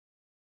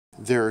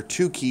There are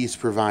two keys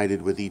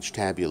provided with each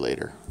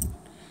tabulator.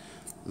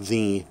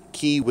 The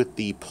key with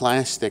the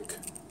plastic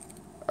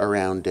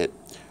around it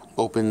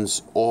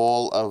opens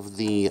all of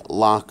the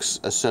locks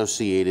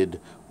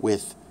associated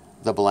with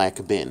the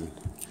black bin.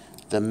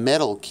 The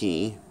metal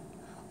key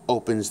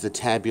opens the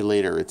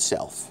tabulator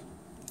itself.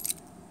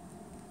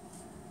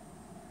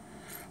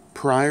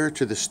 Prior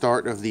to the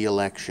start of the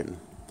election,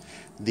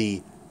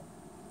 the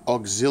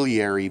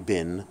auxiliary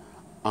bin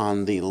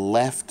on the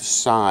left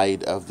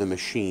side of the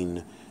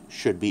machine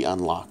should be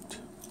unlocked.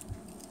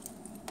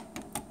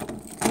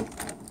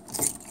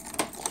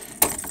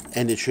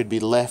 And it should be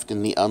left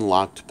in the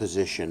unlocked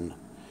position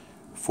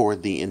for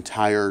the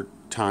entire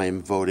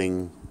time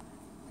voting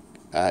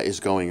is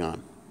going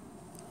on.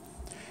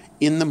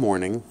 In the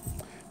morning,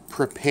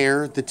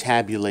 prepare the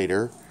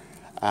tabulator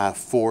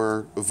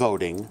for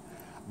voting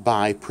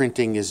by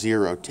printing a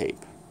zero tape.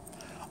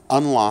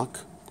 Unlock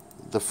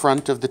the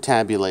front of the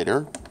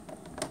tabulator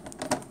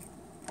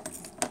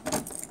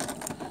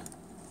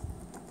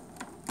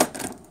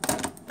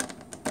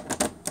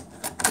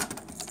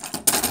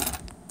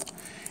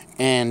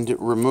and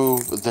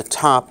remove the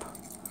top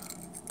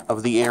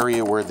of the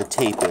area where the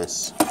tape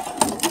is.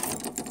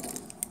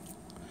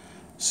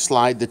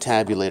 Slide the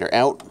tabulator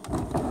out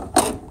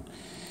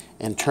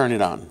and turn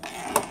it on.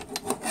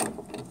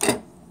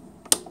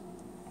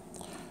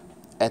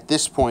 At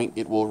this point,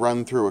 it will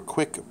run through a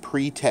quick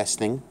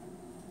pre-testing,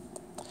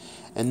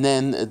 and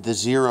then the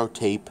zero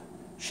tape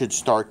should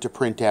start to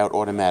print out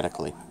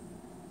automatically.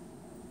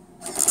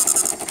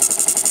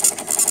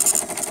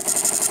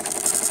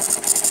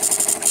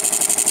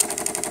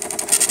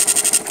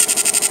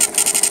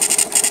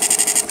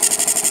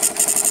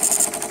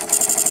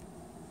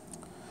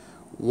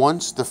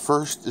 Once the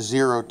first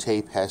zero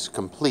tape has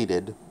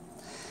completed,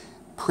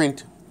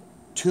 print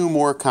 2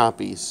 more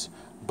copies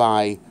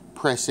by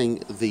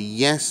pressing the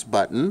Yes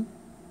button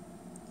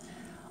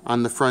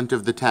on the front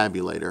of the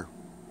tabulator.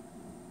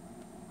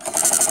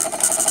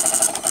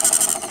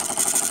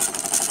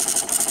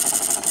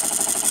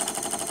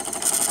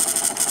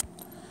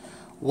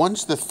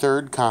 Once the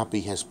third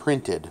copy has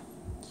printed,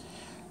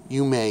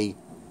 you may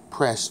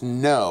press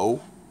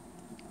No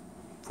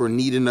for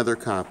Need Another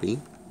Copy,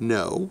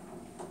 No.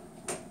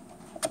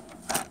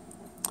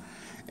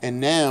 And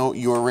now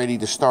you are ready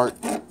to start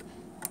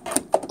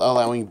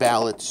allowing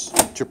ballots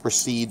to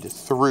proceed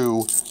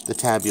through the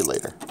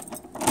tabulator.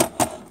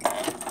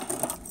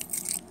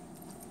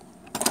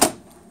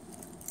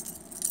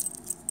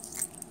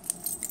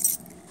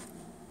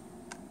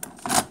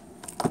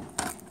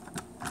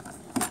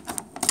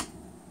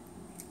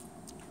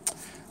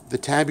 The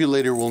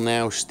tabulator will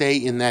now stay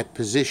in that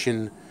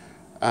position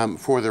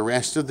for the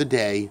rest of the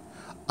day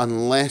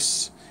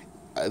unless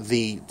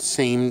the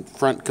same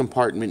front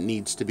compartment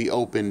needs to be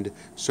opened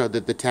so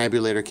that the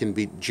tabulator can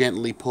be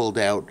gently pulled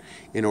out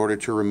in order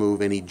to remove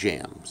any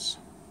jams.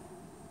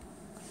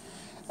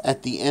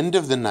 At the end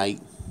of the night,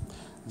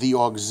 the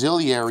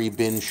auxiliary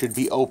bin should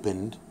be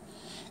opened,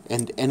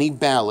 and any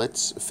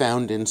ballots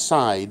found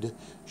inside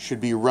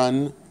should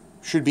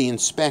be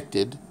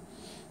inspected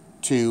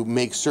to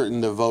make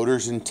certain the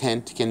voter's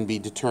intent can be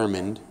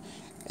determined,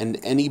 and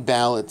any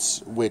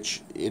ballots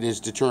which it is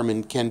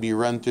determined can be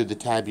run through the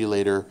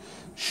tabulator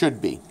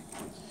should be.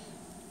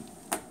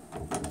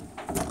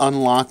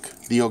 Unlock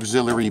the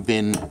auxiliary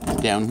bin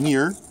down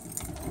here.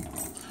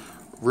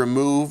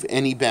 Remove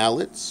any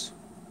ballots.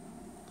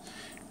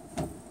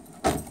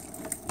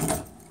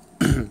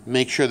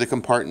 Make sure the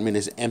compartment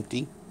is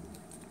empty.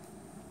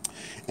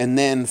 And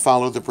then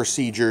follow the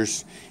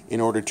procedures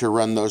in order to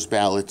run those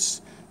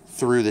ballots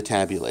through the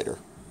tabulator.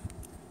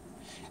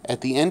 At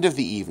the end of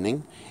the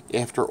evening,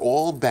 after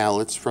all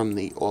ballots from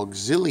the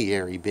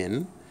auxiliary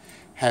bin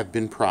have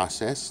been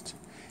processed,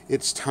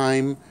 it's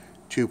time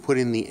to put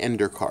in the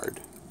ender card.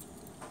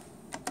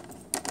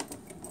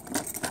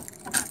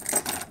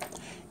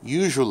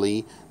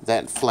 Usually,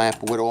 that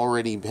flap would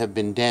already have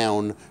been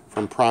down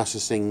from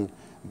processing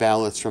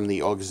ballots from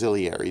the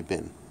auxiliary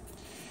bin.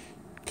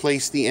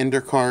 Place the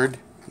ender card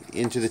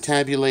into the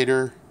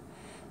tabulator,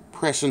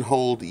 press and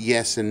hold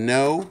yes and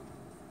no,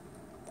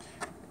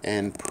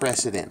 and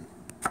press it in.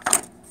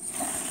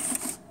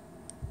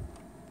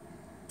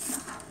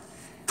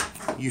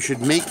 You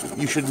should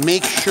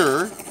make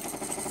sure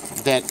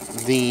that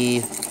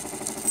the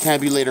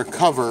tabulator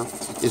cover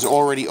is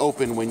already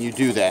open when you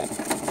do that,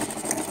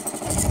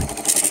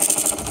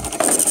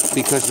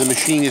 because the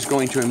machine is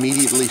going to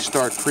immediately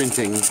start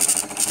printing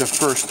the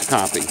first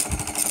copy.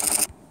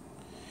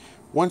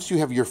 Once you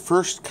have your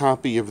first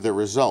copy of the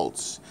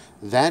results,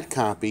 that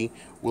copy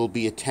will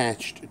be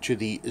attached to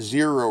the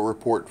zero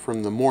report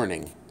from the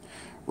morning.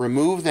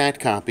 Remove that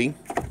copy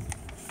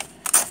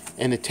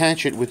and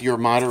attach it with your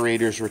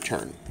moderator's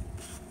return.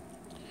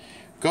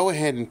 Go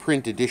ahead and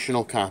print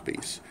additional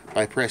copies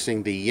by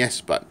pressing the Yes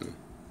button.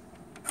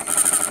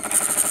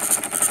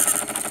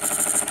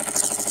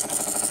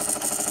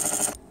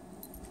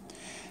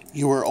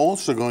 You are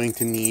also going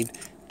to need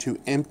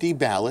to empty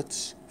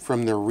ballots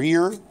from the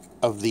rear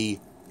of the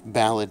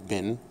ballot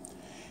bin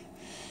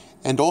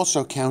And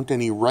also count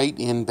any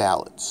write-in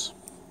ballots.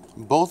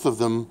 Both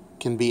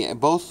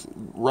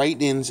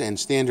write-ins and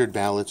standard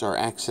ballots are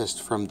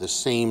accessed from the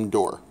same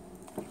door.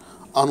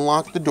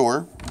 Unlock the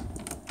door.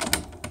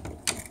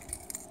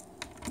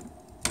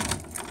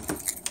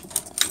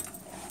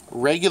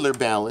 Regular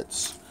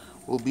ballots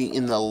will be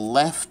in the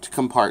left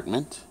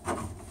compartment,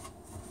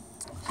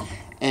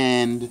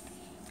 and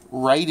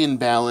write-in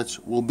ballots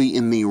will be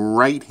in the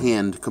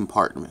right-hand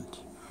compartment.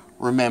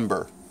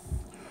 Remember,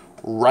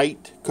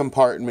 right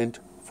compartment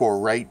for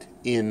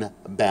write-in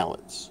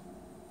ballots.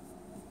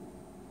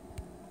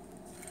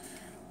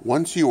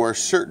 Once you are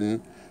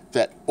certain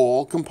that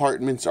all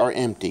compartments are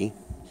empty,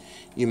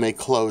 you may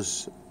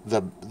close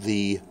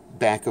the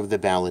back of the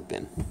ballot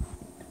bin.